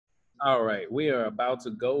All right, we are about to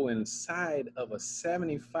go inside of a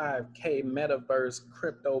 75k MetaVerse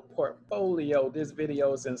crypto portfolio. This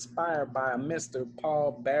video is inspired by Mr.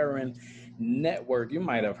 Paul Barron Network. You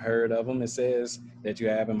might have heard of him. It says that you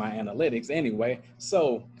have in my analytics anyway.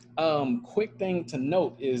 So, quick thing to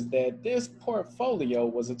note is that this portfolio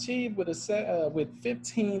was achieved with with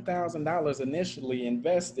 $15,000 initially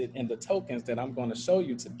invested in the tokens that I'm going to show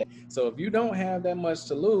you today. So if you don't have that much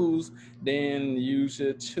to lose, then you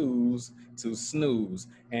should choose to snooze.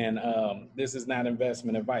 And this is not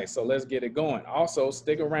investment advice. So let's get it going. Also,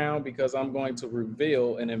 stick around because I'm going to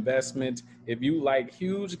reveal an investment. If you like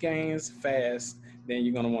huge gains fast, then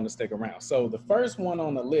you're going to want to stick around. So the first one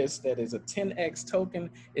on the list that is a 10x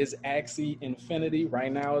token is Axie Infinity.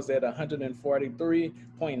 Right now is at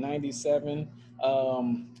 143.97.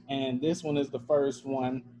 And this one is the first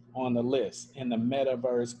one on the list in the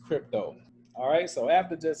metaverse crypto. All right, so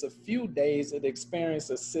after just a few days, it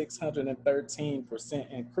experienced a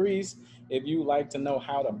 613% increase. If you like to know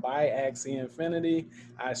how to buy Axie Infinity,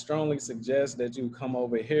 I strongly suggest that you come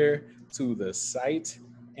over here to the site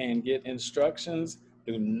and get instructions.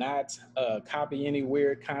 Do not copy any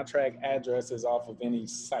weird contract addresses off of any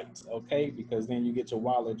sites, okay? Because then you get your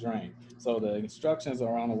wallet drained. So the instructions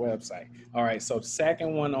are on the website. All right, so the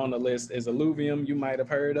second one on the list is Illuvium. You might have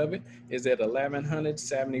heard of it. Is at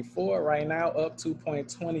 1,174 right now, up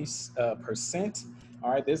 2.20%.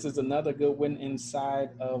 All right, this is another good one inside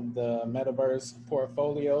of the Metaverse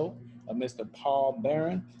portfolio of Mr. Paul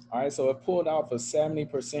Barron. All right, so it pulled off a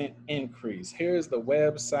 70% increase. Here's the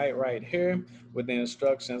website right here with the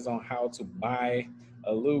instructions on how to buy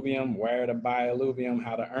Illuvium, where to buy Illuvium,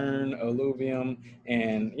 how to earn Illuvium,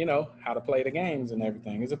 and how to play the games and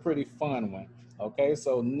everything. It's a pretty fun one. Okay,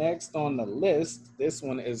 so next on the list, this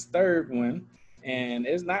one is third one, and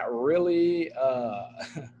it's not really a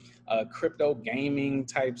crypto gaming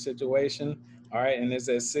type situation. All right, and it's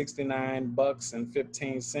at 69 bucks and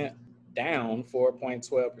 15 cents, down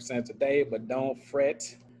 4.12% today, but don't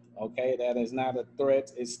fret. Okay, that is not a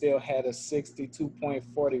threat. It still had a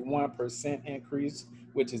 62.41% increase,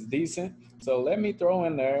 which is decent. So let me throw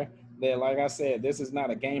in there that, like I said, this is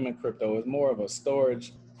not a gaming crypto. It's more of a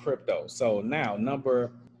storage crypto. So now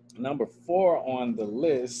number 4 on the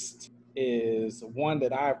list is one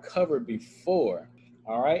that I've covered before.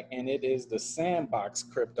 All right, and it is the Sandbox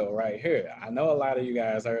crypto right here. I know a lot of you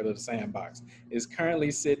guys heard of the Sandbox. It's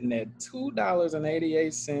currently sitting at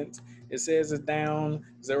 $2.88. It says it's down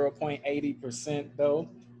 0.80% though.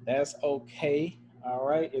 That's okay. All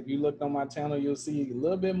right, if you looked on my channel, you'll see a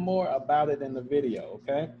little bit more about it in the video,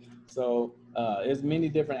 okay? So there's many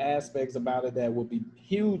different aspects about it that will be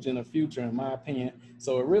huge in the future, in my opinion.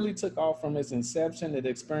 So it really took off from its inception. It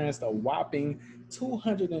experienced a whopping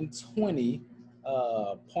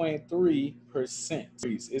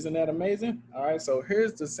 220.3%. Isn't that amazing? All right, so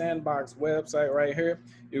here's the Sandbox website right here.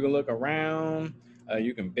 You can look around.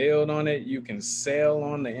 You can build on it. You can sell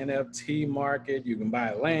on the NFT market. You can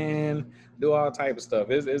buy land, do all type of stuff.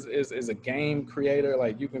 It's a game creator.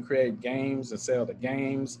 Like, you can create games and sell the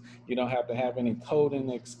games. You don't have to have any coding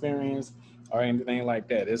experience or anything like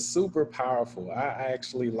that. It's super powerful. I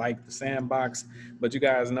actually like the Sandbox, but you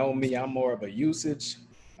guys know me. I'm more of a usage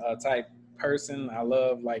type person. I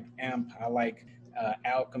love like AMP. I like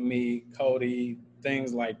Alchemy, Cody,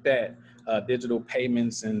 things like that. Digital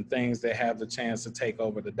payments and things that have the chance to take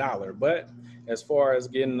over the dollar. But as far as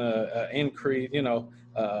getting an increase,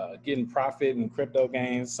 getting profit and crypto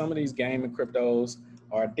gains, some of these gaming cryptos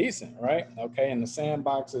are decent, right? Okay, and the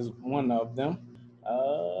Sandbox is one of them.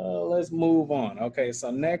 Let's move on. Okay, so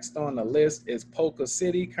next on the list is Polka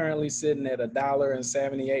City, currently sitting at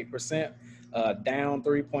 $1.78. Down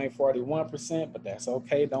 3.41%, but that's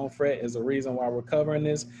okay. Don't fret. Is a reason why we're covering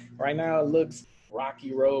this. Right now, it looks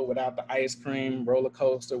rocky road without the ice cream, roller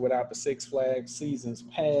coaster without the Six Flags seasons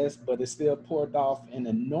past, but it still poured off an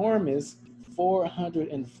enormous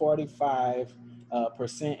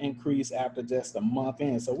 445% increase after just a month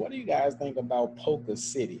in. So what do you guys think about Polka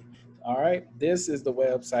City? All right, this is the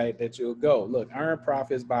website that you'll go. Look, earn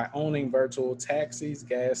profits by owning virtual taxis,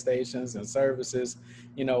 gas stations, and services.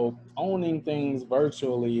 Owning things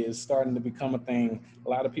virtually is starting to become a thing. A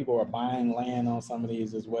lot of people are buying land on some of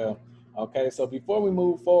these as well. Okay, so before we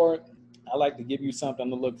move forward, I like to give you something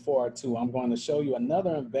to look forward to. I'm going to show you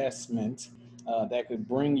another investment that could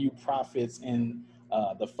bring you profits in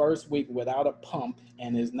the first week without a pump,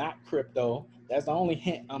 and is not crypto. That's the only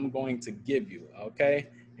hint I'm going to give you, okay?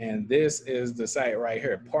 And this is the site right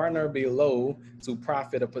here. Partner below to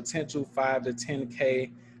profit a potential 5 to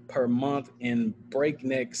 10K per month in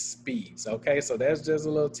breakneck speeds. Okay, so that's just a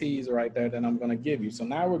little tease right there that I'm going to give you. So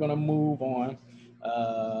now we're going to move on.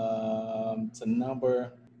 to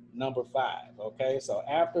number 5. Okay, so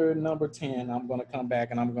after number 10, I'm going to come back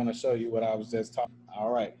and I'm going to show you what I was just talking.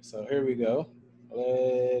 All right, so here we go.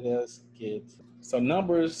 Let us get, so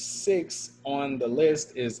number 6 on the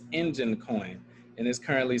list is Engine Coin, and it's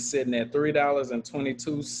currently sitting at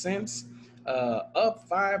 $3.22, up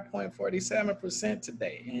 5.47%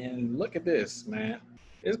 today. And look at this, man.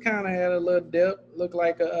 It's kind of had a little dip, looked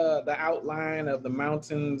like the outline of the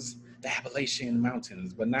mountains, the Appalachian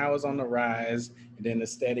Mountains, but now it's on the rise, and then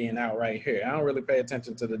it's steadying out right here. I don't really pay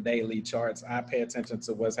attention to the daily charts. I pay attention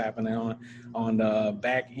to what's happening on the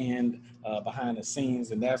back end, behind the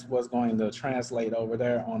scenes, and that's what's going to translate over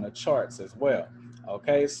there on the charts as well.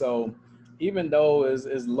 Okay, so even though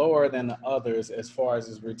it's lower than the others as far as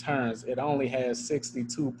its returns, it only has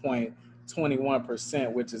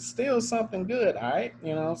 62.21%, which is still something good. All right,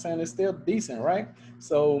 you know what I'm saying? It's still decent, right?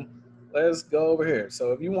 So let's go over here.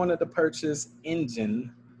 So if you wanted to purchase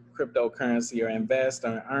Engine cryptocurrency or invest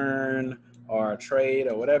or earn or trade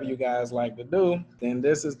or whatever you guys like to do, then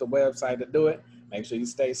this is the website to do it. Make sure you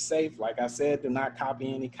stay safe. Like I said, do not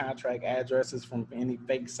copy any contract addresses from any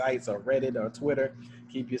fake sites or Reddit or Twitter.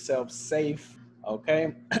 Keep yourself safe,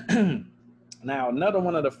 okay? Now, another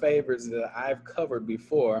one of the favorites that I've covered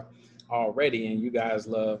before already and you guys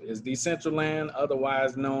love is Decentraland,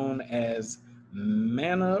 otherwise known as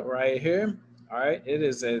Mana right here. All right, it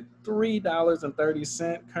is at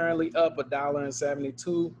 $3.30, currently up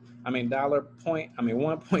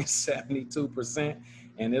 $1.72%,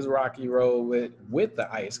 and it's Rocky Road with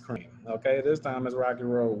the ice cream. Okay, this time it's Rocky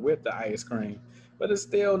Road with the ice cream, but it's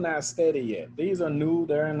still not steady yet. These are new,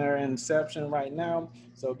 they're in their inception right now,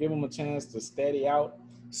 so give them a chance to steady out.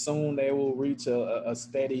 Soon they will reach a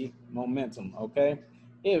steady momentum, okay?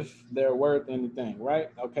 If they're worth anything,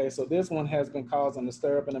 right? Okay, so this one has been causing a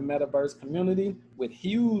stir up in the metaverse community with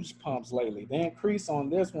huge pumps lately. The increase on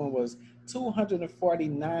this one was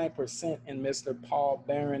 249% in Mr. Paul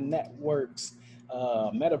Barron Network's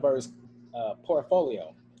metaverse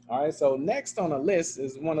portfolio. All right, so next on the list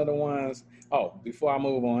is one of the ones, oh, before I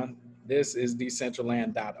move on, this is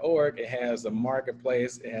decentraland.org. It has a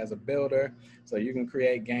marketplace, it has a builder, so you can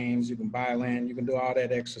create games, you can buy land, you can do all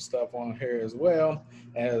that extra stuff on here as well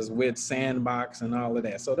as with Sandbox and all of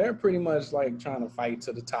that. So they're pretty much like trying to fight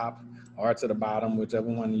to the top or to the bottom, whichever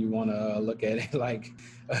one you want to look at it like.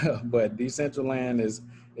 But Decentraland is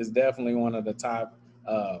definitely one of the top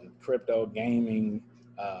crypto gaming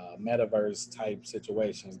metaverse type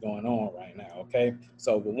situations going on right now. Okay,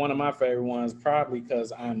 so but one of my favorite ones, probably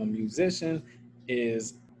because I'm a musician,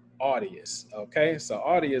 is Audius. Okay, so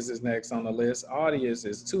Audius is next on the list. Audius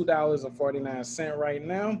is $2.49 right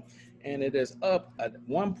now, and it is up at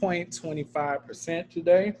 1.25%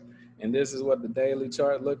 today. And this is what the daily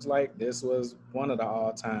chart looks like. This was one of the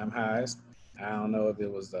all-time highs. I don't know if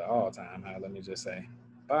it was the all-time high. Let me just say,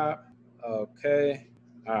 pop. Okay.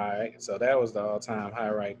 All right, so that was the all-time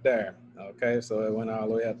high right there. Okay, so it went all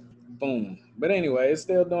the way up, boom. But anyway, it's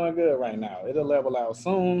still doing good right now. It'll level out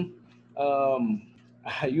soon.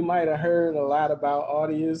 You might have heard a lot about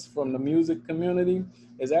Audius from the music community.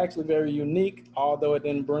 It's actually very unique, although it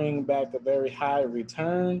didn't bring back a very high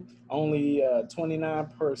return, only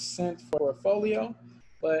 29% portfolio.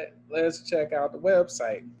 But let's check out the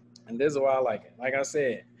website. And this is why I like it. Like I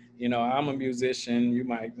said, you know, I'm a musician. You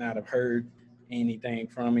might not have heard anything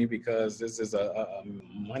from me because this is a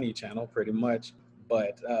money channel pretty much,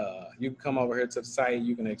 but you can come over here to the site,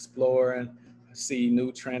 you can explore and see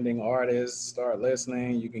new trending artists, start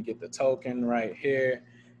listening, you can get the token right here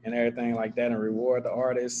and everything like that and reward the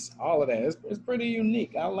artists, all of that. It's pretty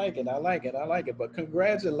unique. I like it. But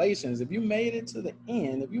congratulations, if you made it to the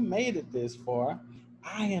end, if you made it this far,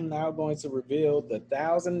 I am now going to reveal the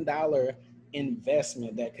 $1,000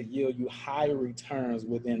 investment that could yield you high returns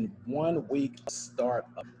within 1 week of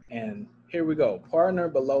startup. And here we go. Partner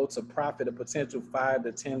below to profit a potential 5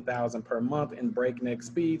 to 10,000 per month in breakneck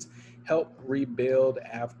speeds. Help rebuild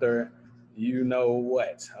after you know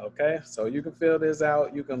what. Okay, so you can fill this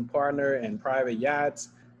out. You can partner in private yachts,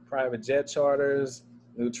 private jet charters,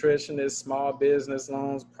 nutritionists, small business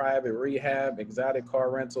loans, private rehab, exotic car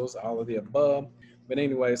rentals, all of the above. But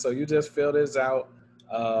anyway, so you just fill this out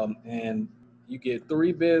and you get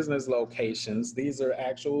 3 business locations. These are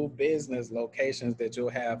actual business locations that you'll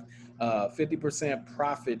have 50%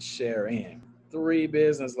 profit share in. 3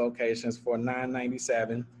 business locations for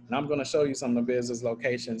 $9.97. And I'm going to show you some of the business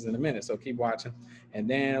locations in a minute, so keep watching. And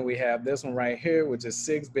then we have this one right here, which is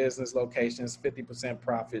 6 business locations, 50%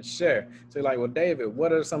 profit share. So you're like, well, David,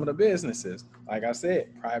 what are some of the businesses? Like I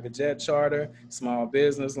said, private jet charter, small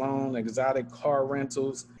business loan, exotic car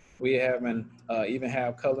rentals. We haven't even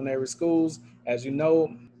have culinary schools. As you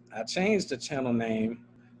know, I changed the channel name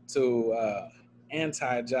to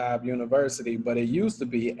Anti-Job University, but it used to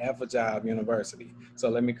be F-A-Job University. So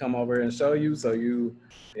let me come over and show you, so you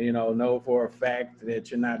know for a fact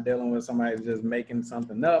that you're not dealing with somebody just making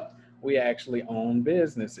something up. We actually own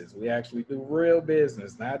businesses. We actually do real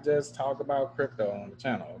business, not just talk about crypto on the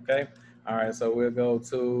channel. Okay. All right. So we'll go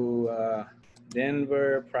to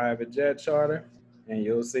Denver private jet charter, and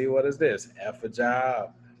you'll see what is this?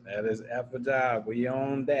 F-A-Job. That is F-A-Job. We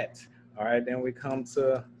own that. All right. Then we come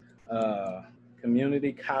to uh,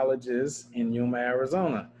 community colleges in Yuma,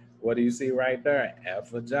 Arizona. What do you see right there?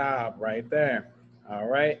 F-A-Job right there. All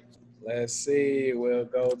right. Let's see. We'll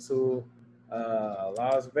go to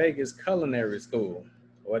Las Vegas Culinary School.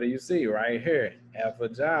 What do you see right here?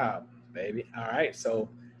 F-A-Job, baby. All right. So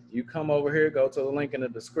you come over here, go to the link in the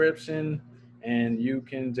description, and you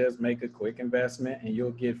can just make a quick investment and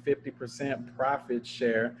you'll get 50% profit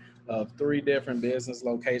share of 3 different business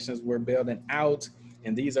locations we're building out.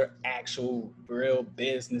 And these are actual real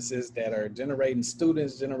businesses that are generating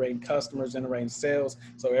students, generating customers, generating sales.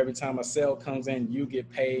 So every time a sale comes in, you get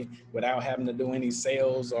paid without having to do any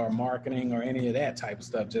sales or marketing or any of that type of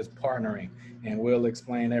stuff, just partnering. And we'll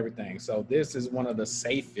explain everything. So this is one of the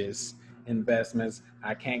safest investments.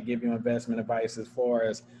 I can't give you investment advice as far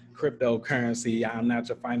as cryptocurrency. I'm not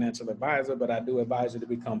your financial advisor, but I do advise you to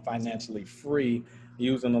become financially free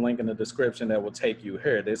using the link in the description that will take you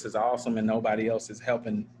here. This is awesome, and nobody else is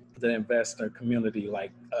helping the investor community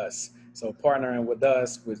like us. So partnering with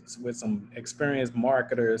us, with some experienced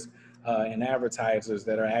marketers and advertisers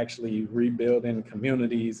that are actually rebuilding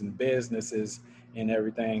communities and businesses and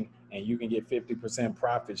everything, and you can get 50%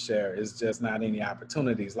 profit share. It's just not any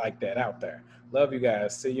opportunities like that out there. Love you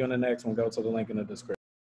guys. See you in the next one. Go to the link in the description.